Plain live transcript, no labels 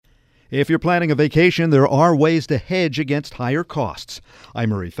If you're planning a vacation, there are ways to hedge against higher costs.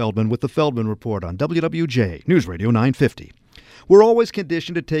 I'm Murray Feldman with the Feldman Report on WWJ News Radio 950. We're always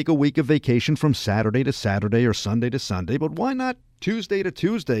conditioned to take a week of vacation from Saturday to Saturday or Sunday to Sunday, but why not Tuesday to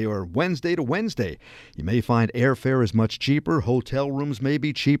Tuesday or Wednesday to Wednesday? You may find airfare is much cheaper, hotel rooms may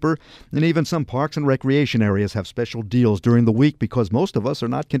be cheaper, and even some parks and recreation areas have special deals during the week because most of us are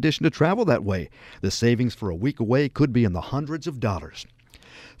not conditioned to travel that way. The savings for a week away could be in the hundreds of dollars.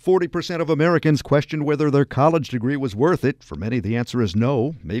 40% of Americans questioned whether their college degree was worth it. For many, the answer is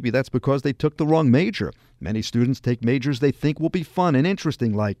no. Maybe that's because they took the wrong major. Many students take majors they think will be fun and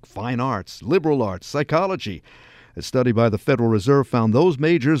interesting, like fine arts, liberal arts, psychology. A study by the Federal Reserve found those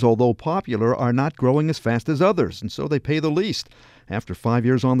majors, although popular, are not growing as fast as others, and so they pay the least. After 5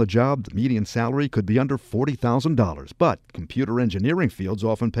 years on the job, the median salary could be under $40,000, but computer engineering fields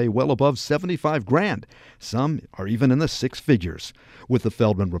often pay well above $75,000. Some are even in the six figures. With the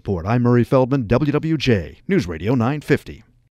Feldman Report, I'm Murray Feldman, WWJ News Radio 950.